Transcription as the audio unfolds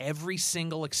every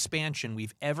single expansion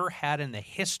we've ever had in the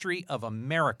history of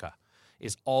America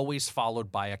is always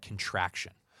followed by a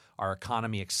contraction. Our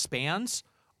economy expands,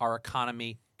 our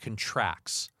economy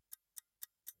contracts.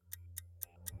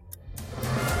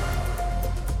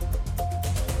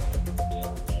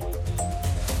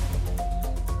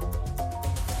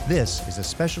 This is a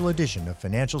special edition of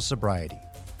Financial Sobriety.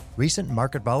 Recent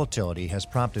market volatility has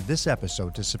prompted this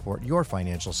episode to support your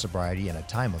financial sobriety in a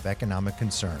time of economic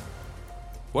concern.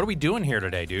 What are we doing here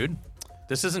today, dude?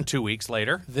 This isn't 2 weeks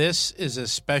later. This is a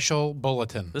special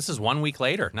bulletin. This is 1 week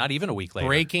later, not even a week later.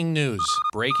 Breaking news.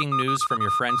 Breaking news from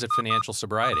your friends at Financial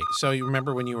Sobriety. So you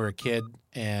remember when you were a kid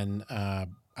and I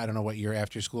don't know what your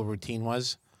after-school routine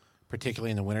was,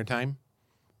 particularly in the wintertime,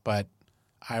 but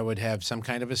I would have some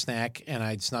kind of a snack and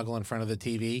I'd snuggle in front of the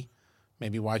TV,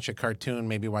 maybe watch a cartoon,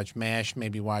 maybe watch MASH,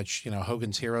 maybe watch,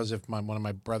 Hogan's Heroes if one of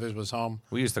my brothers was home.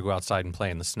 We used to go outside and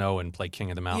play in the snow and play King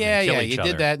of the Mountain Yeah, and kill each other.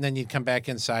 You did that, and then you'd come back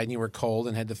inside and you were cold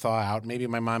and had to thaw out. Maybe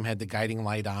my mom had the guiding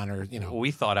light on or, Well, we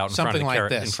thawed out in something front of like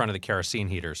this. in front of the kerosene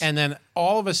heaters. And then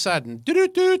all of a sudden,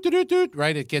 do-do-do-do-do-do,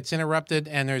 right, it gets interrupted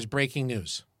and there's breaking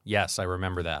news. Yes, I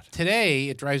remember that. Today,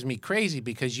 it drives me crazy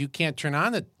because you can't turn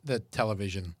on the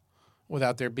television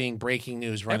without there being breaking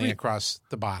news running across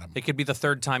the bottom. It could be the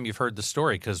third time you've heard the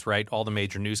story because, right, all the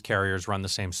major news carriers run the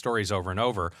same stories over and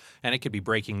over, and it could be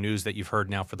breaking news that you've heard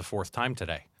now for the fourth time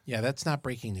today. Yeah, that's not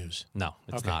breaking news. No,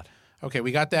 it's Okay. not. Okay,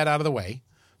 we got that out of the way.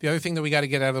 The other thing that we got to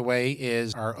get out of the way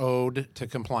is our ode to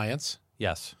compliance,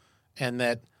 Yes, and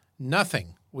that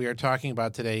nothing we are talking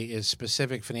about today is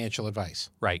specific financial advice.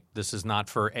 right. This is not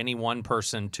for any one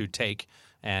person to take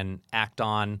and act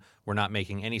on. We're not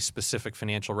making any specific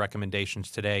financial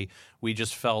recommendations today. We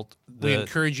just felt We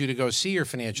encourage you to go see your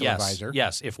financial advisor.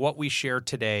 Yes, if what we share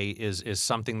today is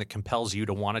something that compels you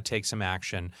to want to take some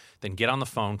action, then get on the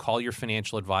phone, call your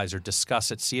financial advisor, discuss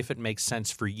it, see if it makes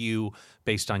sense for you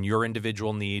based on your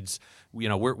individual needs. We're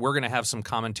going to have some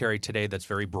commentary today that's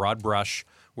very broad brush.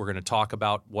 We're going to talk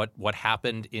about what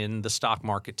happened in the stock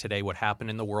market today, what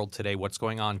happened in the world today, what's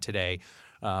going on today.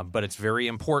 But it's very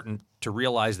important to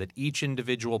realize that each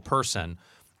individual person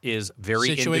is very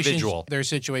individual. Their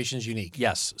situation's unique.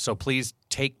 Yes. So please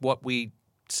take what we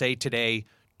say today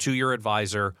to your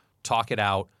advisor, talk it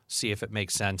out, see if it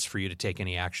makes sense for you to take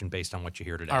any action based on what you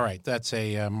hear today. All right. That's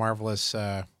a marvelous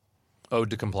Ode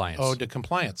to compliance. ode to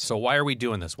compliance. So why are we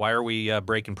doing this? Why are we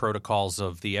breaking protocols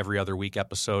of the every other week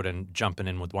episode and jumping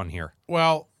in with one here?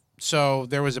 Well, so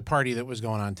there was a party that was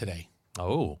going on today.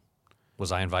 Oh,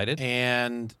 was I invited?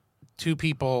 And two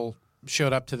people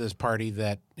showed up to this party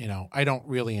that, I don't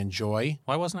really enjoy.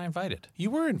 Why wasn't I invited?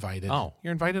 You were invited. Oh.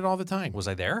 You're invited all the time. Was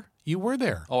I there? You were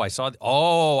there. Oh, I saw.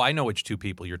 Oh, I know which two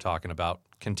people you're talking about.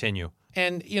 Continue.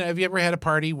 And, have you ever had a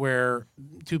party where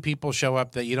two people show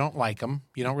up that you don't like them,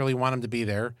 you don't really want them to be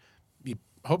there, you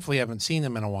hopefully haven't seen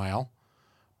them in a while,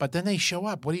 but then they show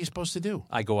up. What are you supposed to do?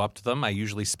 I go up to them. I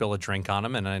usually spill a drink on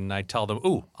them, and then I tell them,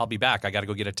 ooh, I'll be back. I got to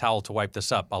go get a towel to wipe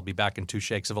this up. I'll be back in 2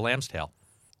 shakes of a lamb's tail.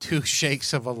 2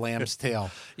 shakes of a lamb's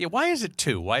tail. Yeah, why is it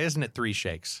 2? Why isn't it 3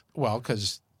 shakes? Well,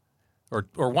 because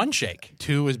Or 1 shake?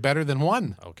 2 is better than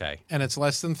 1. Okay. And it's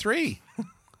less than 3.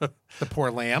 The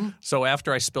poor lamb. So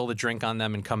after I spill the drink on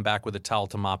them and come back with a towel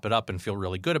to mop it up and feel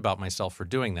really good about myself for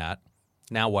doing that,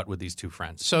 now what with these 2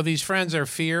 friends? So these friends are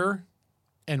fear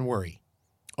and worry.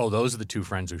 Oh, those are the 2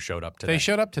 friends who showed up today. They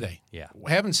showed up today. Yeah.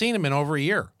 We haven't seen them in over a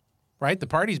year, right? The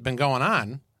party's been going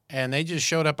on, and they just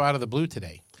showed up out of the blue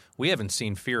today. We haven't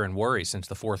seen fear and worry since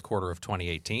the 4th quarter of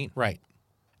 2018. Right.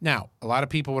 Now, a lot of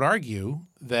people would argue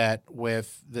that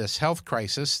with this health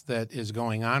crisis that is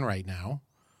going on right now,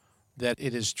 that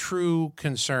it is true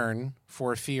concern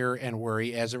for fear and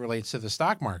worry as it relates to the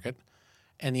stock market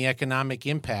and the economic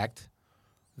impact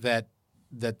that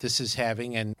this is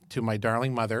having. And to my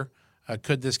darling mother,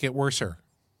 could this get worser?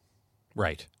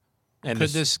 Right. And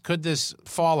Could this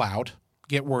fallout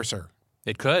get worser?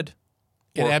 It could.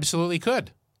 It Or- absolutely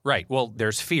could. Right. Well,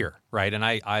 there's fear, right? And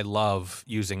I love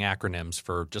using acronyms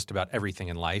for just about everything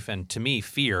in life. And to me,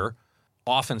 fear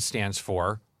often stands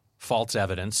for false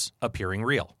evidence appearing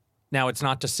real. Now, it's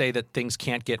not to say that things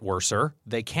can't get worser.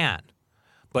 They can.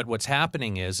 But what's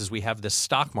happening is we have this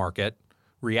stock market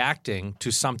reacting to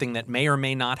something that may or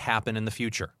may not happen in the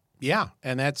future. Yeah,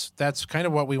 and that's kind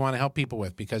of what we want to help people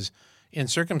with, because in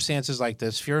circumstances like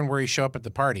this, fear and worry show up at the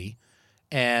party,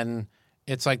 and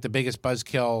it's like the biggest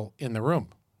buzzkill in the room.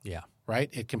 Yeah. Right?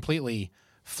 It completely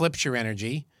flips your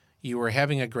energy. You were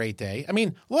having a great day. I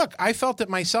mean, look, I felt it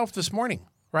myself this morning,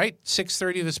 right?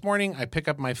 6:30 this morning, I pick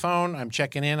up my phone, I'm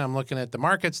checking in, I'm looking at the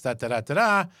markets,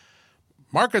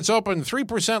 Markets open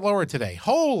 3% lower today.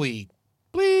 Holy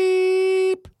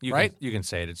bleep. right? You can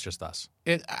say it. It's just us.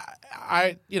 It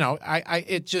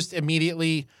just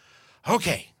immediately,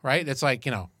 okay, right? It's like,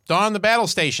 don the battle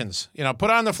stations, put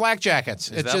on the flak jackets.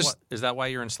 Is that why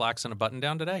you're in slacks and a button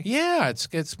down today? Yeah,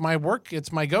 it's my work.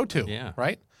 It's my go-to. Yeah.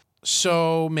 Right.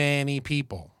 So many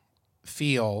people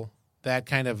feel that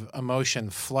kind of emotion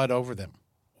flood over them.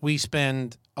 We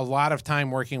spend a lot of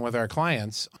time working with our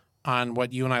clients on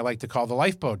what you and I like to call the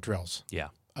lifeboat drills. Yeah.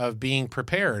 Of being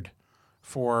prepared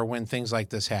for when things like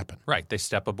this happen. Right. They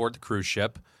step aboard the cruise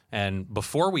ship, and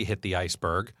before we hit the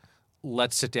iceberg,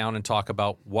 let's sit down and talk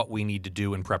about what we need to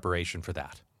do in preparation for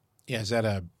that. Yeah, is that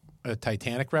a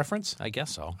Titanic reference? I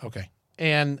guess so. Okay.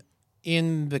 And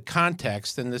in the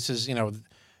context, and this is,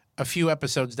 a few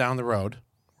episodes down the road,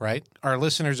 right? Our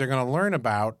listeners are going to learn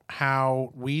about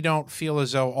how we don't feel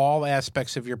as though all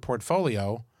aspects of your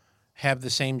portfolio have the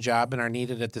same job and are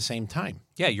needed at the same time.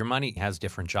 Yeah, your money has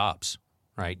different jobs,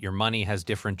 right? Your money has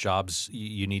different jobs.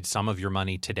 You need some of your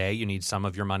money today. You need some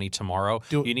of your money tomorrow.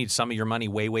 You need some of your money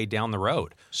way, way down the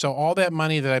road. So all that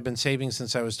money that I've been saving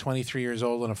since I was 23 years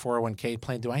old in a 401k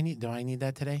plan, do I need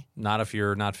that today? Not if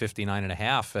you're not 59 and a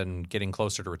half and getting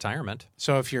closer to retirement.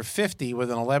 So if you're 50 with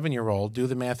an 11-year-old, do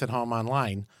the math at home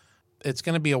online, it's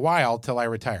going to be a while till I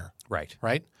retire. Right.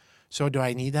 Right? So do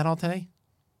I need that all today?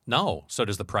 No. So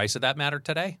does the price of that matter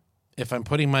today? If I'm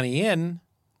putting money in,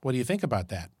 what do you think about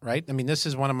that, right? I mean, this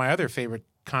is one of my other favorite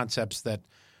concepts that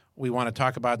we want to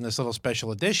talk about in this little special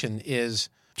edition is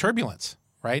turbulence,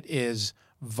 right? Is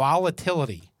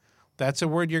volatility. That's a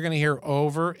word you're going to hear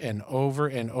over and over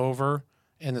and over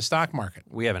in the stock market.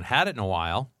 We haven't had it in a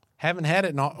while. Haven't had it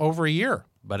in over a year.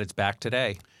 But it's back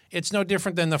today. It's no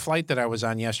different than the flight that I was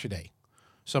on yesterday.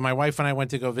 So my wife and I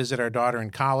went to go visit our daughter in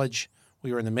college.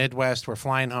 We were in the Midwest. We're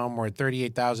flying home. We're at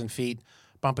 38,000 feet.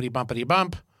 Bumpity, bumpity,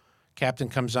 bump. Captain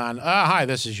comes on. Hi,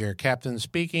 this is your captain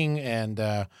speaking,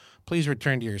 and please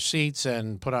return to your seats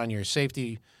and put on your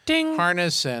safety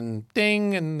harness, and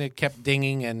ding, and it kept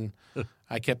dinging, and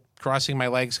I kept crossing my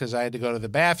legs because I had to go to the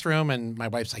bathroom, and my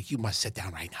wife's like, you must sit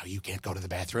down right now. You can't go to the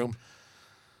bathroom.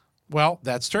 Well,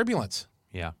 that's turbulence.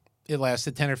 Yeah. It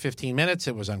lasted 10 or 15 minutes.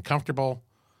 It was uncomfortable,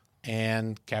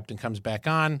 and captain comes back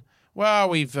on. Well,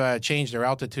 we've changed our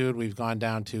altitude. We've gone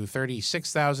down to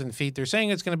 36,000 feet. They're saying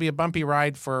it's going to be a bumpy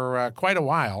ride for quite a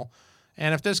while.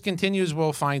 And if this continues,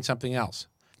 we'll find something else.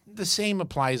 The same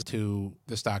applies to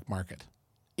the stock market.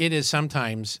 It is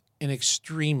sometimes an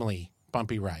extremely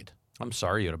bumpy ride. I'm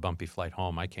sorry you had a bumpy flight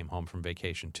home. I came home from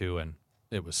vacation too, and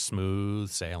it was smooth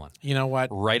sailing. You know what?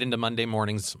 Right into Monday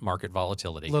morning's market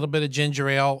volatility. A little bit of ginger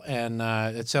ale, and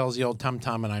it sells the old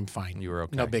tum-tum, and I'm fine. You were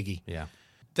okay. No biggie. Yeah.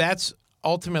 That's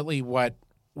ultimately what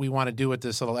we want to do with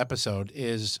this little episode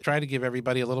is try to give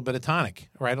everybody a little bit of tonic,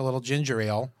 right? A little ginger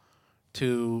ale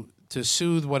to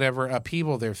soothe whatever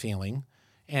upheaval they're feeling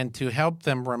and to help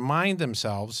them remind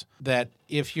themselves that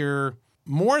if you're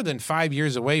more than 5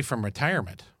 years away from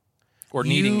retirement or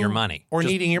needing your money. Or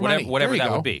needing your money. Whatever that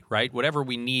go. would be, right? Whatever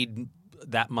we need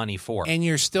that money for. And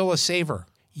you're still a saver.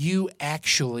 You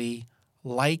actually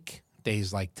like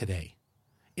days like today.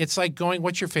 It's like going,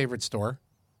 what's your favorite store?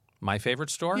 My favorite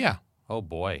store? Yeah. Oh,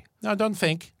 boy. No, don't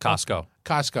think. Costco.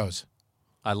 Costco's.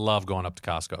 I love going up to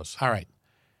Costco's. All right.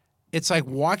 It's like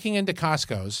walking into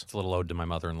Costco's. It's a little ode to my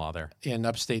mother-in-law there. In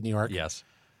upstate New York. Yes.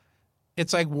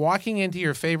 It's like walking into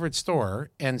your favorite store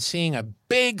and seeing a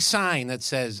big sign that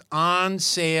says, on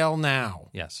sale now.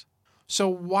 Yes. So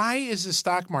why is the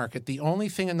stock market the only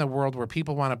thing in the world where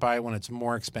people want to buy when it's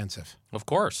more expensive? Of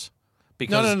course.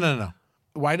 Because No.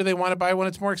 Why do they want to buy when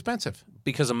it's more expensive?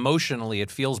 Because emotionally it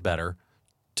feels better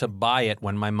to buy it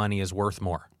when my money is worth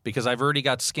more. Because I've already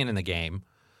got skin in the game,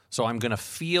 so I'm going to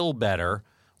feel better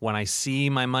when I see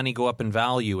my money go up in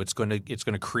value. It's going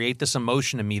to create this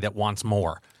emotion in me that wants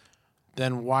more.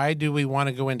 Then why do we want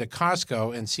to go into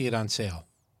Costco and see it on sale?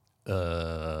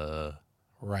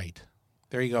 Right.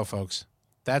 There you go, folks.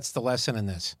 That's the lesson in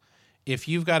this. If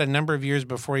you've got a number of years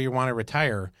before you want to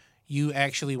retire, you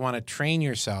actually want to train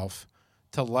yourself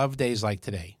to love days like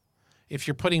today. If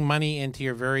you're putting money into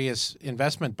your various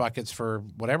investment buckets for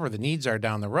whatever the needs are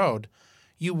down the road,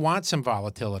 you want some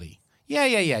volatility. Yeah.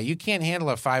 You can't handle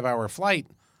a 5-hour flight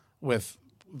with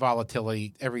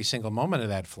volatility every single moment of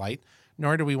that flight,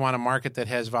 nor do we want a market that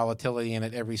has volatility in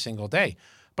it every single day.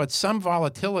 But some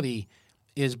volatility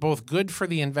is both good for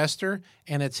the investor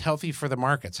and it's healthy for the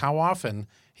markets. How often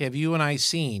have you and I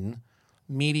seen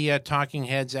media, talking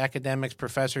heads, academics,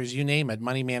 professors, you name it,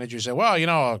 money managers say, well,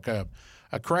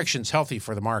 a correction's healthy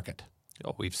for the market?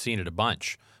 Oh, we've seen it a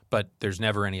bunch, but there's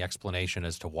never any explanation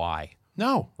as to why.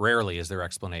 No. Rarely is there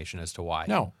explanation as to why.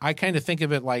 No. I kind of think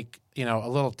of it like, a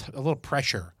little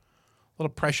pressure, a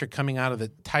little pressure coming out of the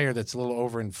tire that's a little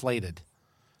overinflated,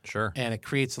 Sure. and it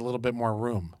creates a little bit more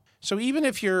room. So even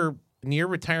if you're near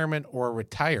retirement or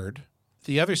retired,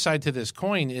 the other side to this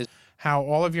coin is how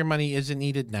all of your money isn't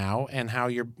needed now and how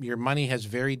your money has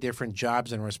very different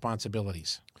jobs and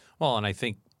responsibilities. Well, and I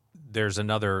think there's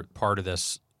another part of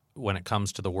this when it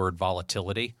comes to the word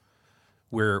volatility.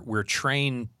 We're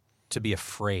trained to be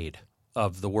afraid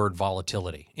of the word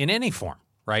volatility in any form,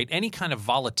 right? Any kind of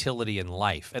volatility in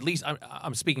life. At least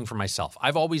I'm speaking for myself.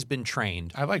 I've always been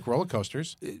trained. I like roller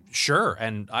coasters. Sure.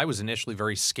 And I was initially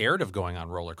very scared of going on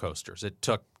roller coasters. It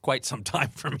took quite some time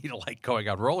for me to like going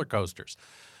on roller coasters.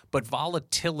 But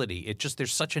volatility,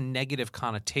 there's such a negative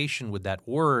connotation with that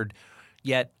word.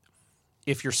 Yet,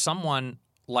 if you're someone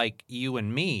like you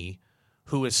and me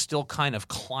who is still kind of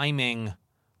climbing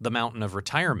the mountain of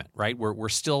retirement, right? We're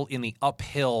still in the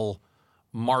uphill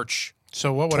march.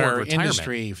 So what would toward our retirement.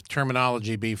 industry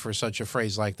terminology be for such a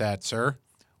phrase like that, sir?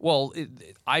 Well,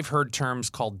 I've heard terms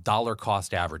called dollar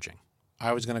cost averaging.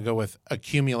 I was going to go with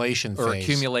accumulation phase. Or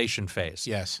accumulation phase.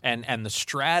 Yes. And the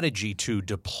strategy to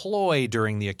deploy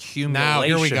during the accumulation Now,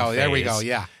 here we go. phase There we go.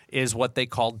 Yeah. is what they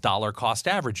call dollar cost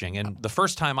averaging. And the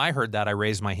first time I heard that, I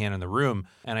raised my hand in the room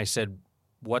and I said,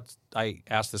 I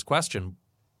asked this question,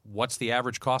 what's the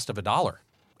average cost of $1?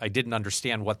 I didn't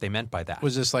understand what they meant by that.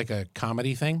 Was this like a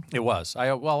comedy thing? It was.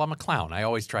 I'm a clown. I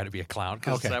always try to be a clown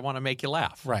because Okay. I want to make you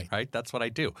laugh. Right. That's what I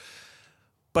do.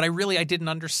 But I didn't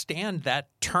understand that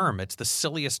term. It's the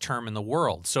silliest term in the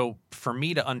world. So for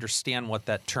me to understand what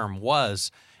that term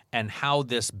was and how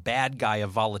this bad guy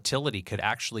of volatility could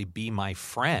actually be my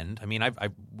friend. I mean,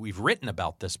 we've written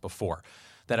about this before,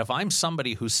 that if I'm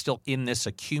somebody who's still in this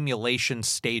accumulation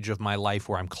stage of my life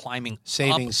where I'm climbing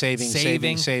Saving, up,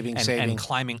 saving, and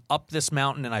climbing up this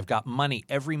mountain, and I've got money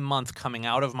every month coming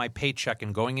out of my paycheck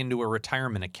and going into a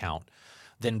retirement account,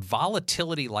 then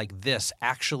volatility like this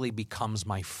actually becomes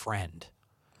my friend.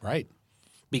 Right.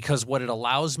 Because what it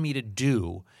allows me to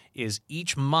do is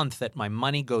each month that my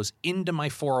money goes into my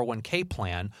 401k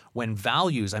plan, when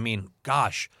values,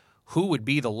 who would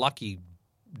be the lucky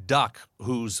duck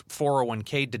whose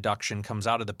 401k deduction comes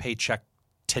out of the paycheck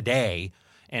today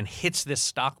and hits this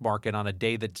stock market on a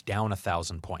day that's down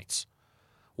 1,000 points?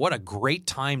 What a great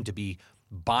time to be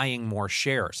buying more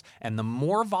shares. And the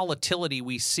more volatility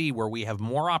we see where we have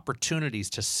more opportunities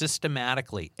to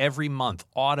systematically, every month,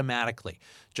 automatically,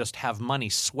 just have money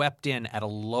swept in at a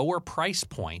lower price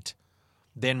point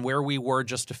than where we were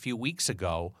just a few weeks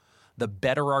ago, the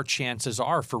better our chances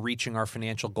are for reaching our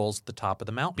financial goals at the top of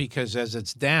the mountain. Because as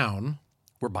it's down,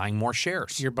 We're buying more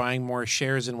shares. you're buying more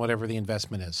shares in whatever the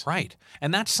investment is. Right.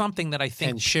 And that's something that I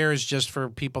think And shares, just for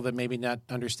people that maybe not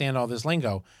understand all this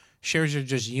lingo, shares are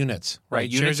just units, right?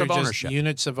 Units shares of are just ownership.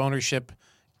 units of ownership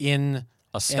in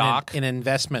a stock, an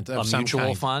investment of a some mutual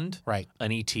kind. fund, Right.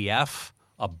 an ETF,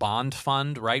 a bond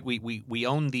fund, right? We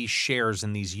own these shares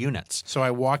in these units. So I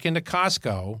walk into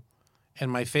Costco, and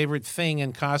my favorite thing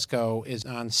in Costco is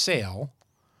on sale,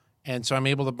 and so I'm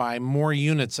able to buy more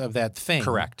units of that thing.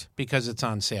 Correct. Because it's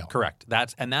on sale. Correct.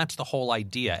 That's the whole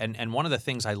idea. And one of the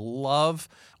things I love,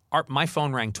 my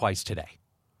phone rang twice today,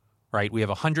 right? We have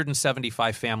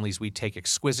 175 families we take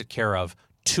exquisite care of.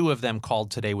 2 of them called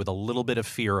today with a little bit of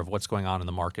fear of what's going on in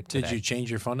the market today. Did you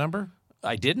change your phone number?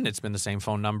 I didn't. It's been the same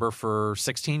phone number for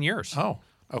 16 years. Oh,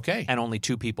 okay. And only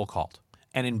 2 people called.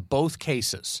 And in both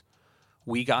cases,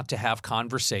 we got to have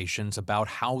conversations about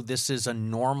how this is a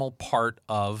normal part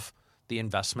of the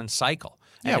investment cycle.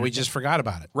 Yeah, And we just forgot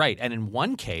about it. Right. And in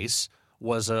one case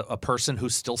was a person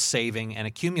who's still saving and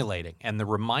accumulating. And the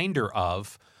reminder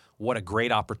of what a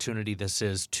great opportunity this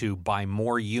is to buy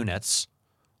more units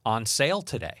on sale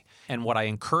today. And what I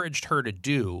encouraged her to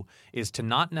do is to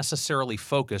not necessarily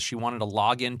focus. She wanted to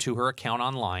log into her account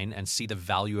online and see the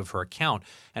value of her account.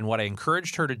 And what I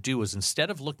encouraged her to do is, instead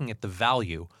of looking at the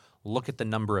value, look at the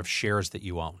number of shares that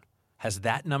you own. Has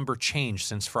that number changed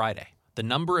since Friday? The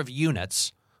number of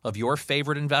units of your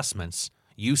favorite investments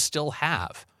you still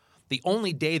have. The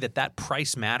only day that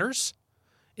price matters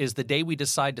is the day we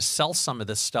decide to sell some of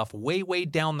this stuff way, way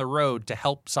down the road to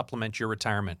help supplement your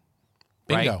retirement.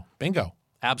 Bingo. Right? Bingo.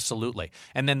 Absolutely.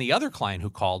 And then the other client who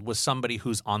called was somebody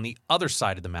who's on the other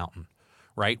side of the mountain,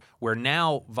 right? Where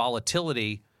now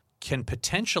volatility can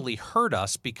potentially hurt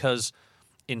us because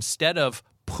instead of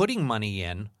putting money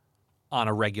in on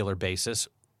a regular basis,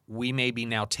 we may be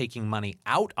now taking money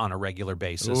out on a regular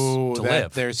basis Ooh, to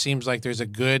live. There seems like there's a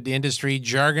good industry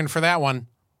jargon for that one.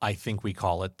 I think we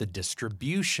call it the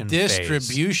distribution phase.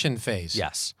 Distribution phase.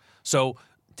 Yes. So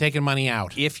Taking money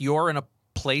out. if you're in a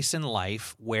place in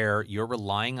life where you're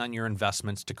relying on your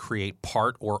investments to create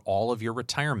part or all of your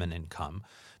retirement income,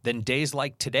 then days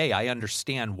like today, I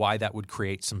understand why that would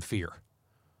create some fear.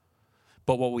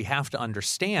 But what we have to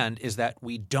understand is that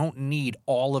we don't need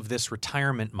all of this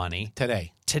retirement money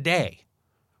today,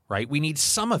 right? We need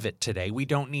some of it today. We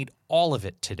don't need all of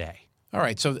it today. All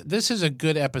right, so this is a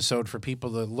good episode for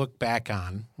people to look back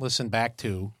on, listen back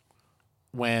to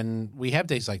when we have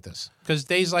days like this, because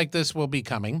days like this will be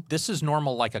coming. This is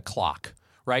normal like a clock,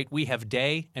 right? We have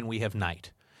day and we have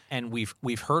night. And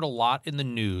we've heard a lot in the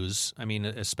news. I mean,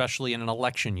 especially in an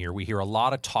election year, we hear a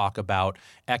lot of talk about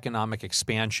economic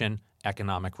expansion,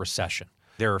 economic recession.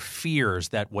 There are fears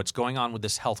that what's going on with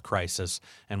this health crisis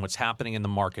and what's happening in the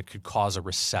market could cause a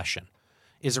recession.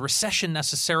 Is a recession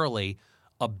necessarily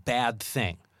a bad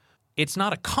thing? It's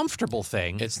not a comfortable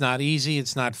thing. It's not easy.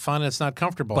 It's not fun. It's not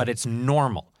comfortable. But it's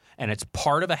normal. And it's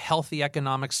part of a healthy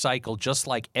economic cycle, just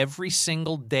like every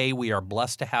single day we are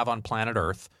blessed to have on planet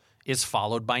Earth is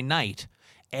followed by night.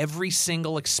 Every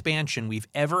single expansion we've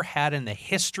ever had in the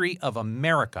history of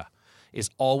America is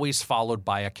always followed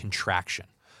by a contraction.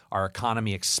 Our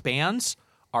economy expands,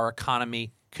 our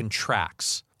economy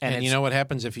contracts. And you know what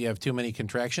happens if you have too many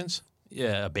contractions?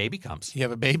 Yeah, a baby comes. You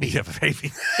have a baby. You have a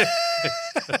baby.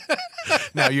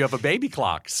 Now you have a baby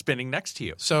clock spinning next to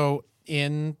you. So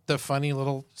in the funny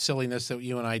little silliness that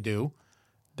you and I do,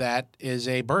 that is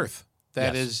a birth.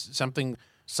 That is something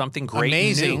great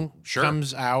amazing and new. Sure.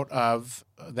 Comes out of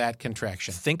that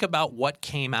contraction. Think about what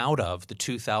came out of the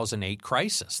 2008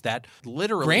 crisis. That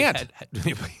literally Grant,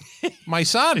 my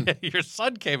son. Your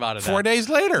son came out of 4 days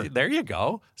later. There you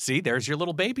go. See, there's your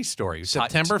little baby story.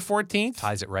 September 14th.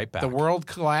 Ties it right back. The world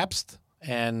collapsed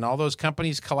and all those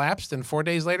companies collapsed, and 4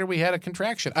 days later we had a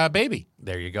contraction, a baby.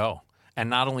 There you go.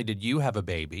 And not only did you have a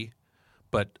baby,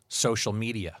 but social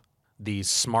media, these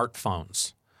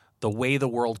smartphones, the way the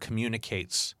world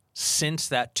communicates since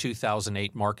that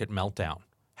 2008 market meltdown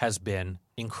has been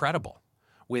incredible.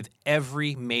 With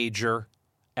every major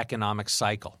economic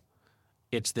cycle,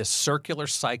 it's this circular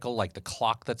cycle like the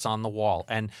clock that's on the wall.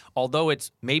 And although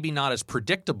it's maybe not as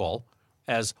predictable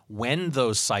as when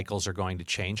those cycles are going to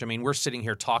change. I mean, we're sitting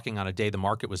here talking on a day the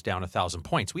market was down 1,000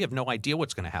 points. We have no idea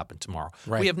what's going to happen tomorrow.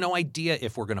 Right. We have no idea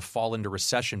if we're going to fall into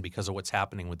recession because of what's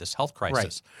happening with this health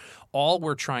crisis. Right. All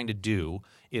we're trying to do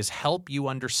is help you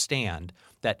understand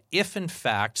that if, in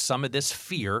fact, some of this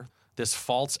fear, this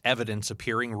false evidence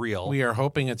appearing real. We are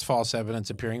hoping it's false evidence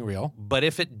appearing real. But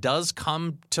if it does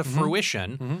come to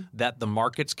fruition, that the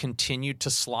markets continue to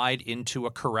slide into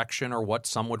a correction or what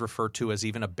some would refer to as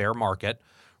even a bear market,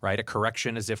 right? A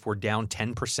correction is if we're down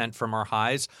 10% from our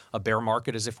highs. A bear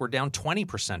market is if we're down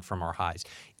 20% from our highs.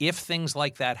 If things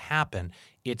like that happen,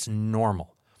 it's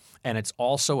normal. And it's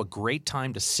also a great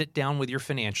time to sit down with your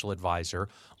financial advisor,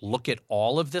 look at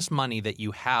all of this money that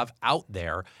you have out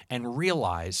there, and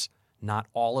realize not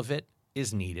all of it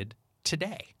is needed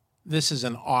today. This is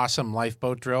an awesome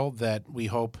lifeboat drill that we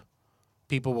hope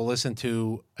people will listen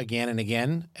to again and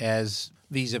again as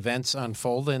these events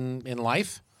unfold in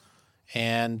life.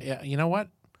 And you know what?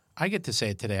 I get to say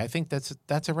it today. I think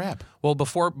that's a wrap. Well,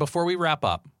 before we wrap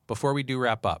up,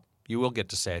 you will get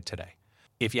to say it today.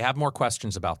 If you have more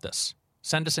questions about this,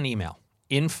 send us an email,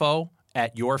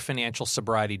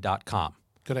 info@yourfinancialsobriety.com.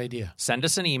 Good idea. Send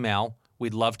us an email.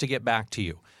 We'd love to get back to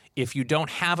you. If you don't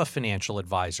have a financial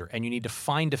advisor and you need to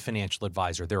find a financial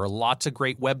advisor, there are lots of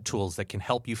great web tools that can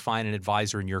help you find an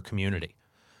advisor in your community.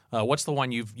 What's the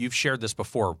one you've shared this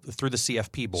before through the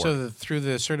CFP board? So through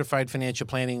the Certified Financial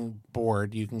Planning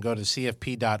Board, you can go to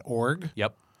cfp.org.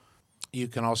 Yep. You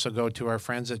can also go to our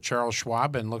friends at Charles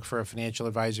Schwab and look for a financial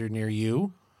advisor near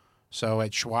you. So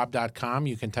at schwab.com,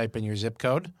 you can type in your zip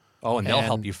code. Oh, and they'll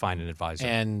help you find an advisor.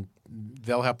 And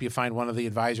they'll help you find one of the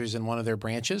advisors in one of their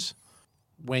branches.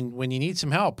 When you need some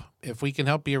help, if we can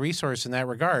help be a resource in that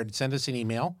regard, send us an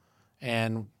email,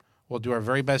 and we'll do our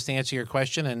very best to answer your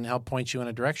question and help point you in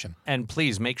a direction. And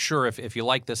please make sure if you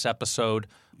like this episode,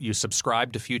 you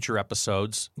subscribe to future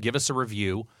episodes, give us a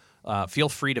review. Feel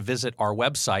free to visit our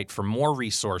website for more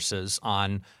resources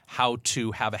on how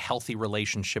to have a healthy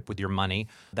relationship with your money.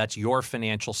 That's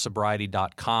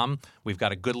yourfinancialsobriety.com. We've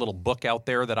got a good little book out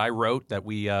there that I wrote that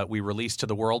we released to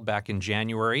the world back in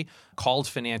January called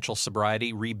Financial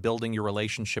Sobriety, Rebuilding Your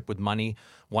Relationship with Money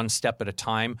One Step at a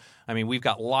Time. I mean, we've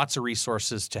got lots of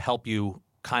resources to help you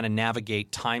kind of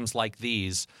navigate times like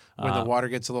these. When the water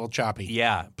gets a little choppy.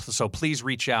 Yeah. So please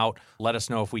reach out. Let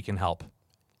us know if we can help.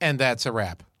 And that's a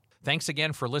wrap. Thanks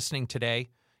again for listening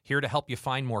today. Here to help you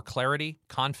find more clarity,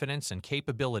 confidence, and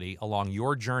capability along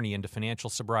your journey into financial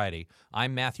sobriety.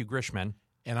 I'm Matthew Grishman.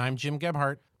 And I'm Jim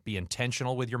Gebhardt. Be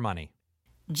intentional with your money.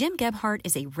 Jim Gebhardt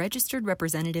is a registered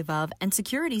representative of and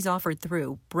securities offered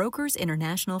through Brokers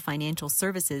International Financial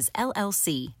Services,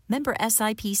 LLC, member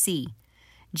SIPC.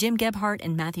 Jim Gebhardt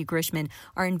and Matthew Grishman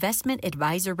are investment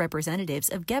advisor representatives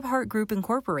of Gebhardt Group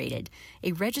Incorporated,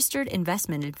 a registered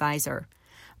investment advisor.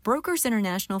 Brokers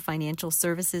International Financial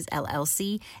Services,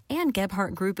 LLC, and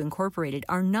Gebhardt Group Incorporated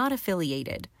are not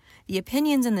affiliated. The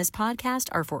opinions in this podcast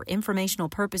are for informational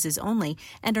purposes only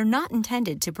and are not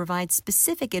intended to provide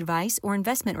specific advice or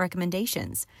investment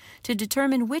recommendations. To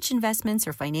determine which investments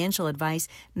or financial advice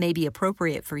may be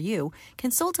appropriate for you,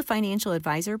 consult a financial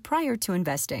advisor prior to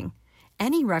investing.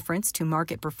 Any reference to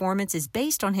market performance is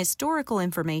based on historical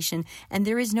information, and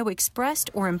there is no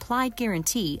expressed or implied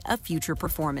guarantee of future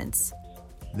performance.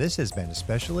 This has been a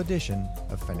special edition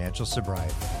of Financial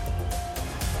Sobriety.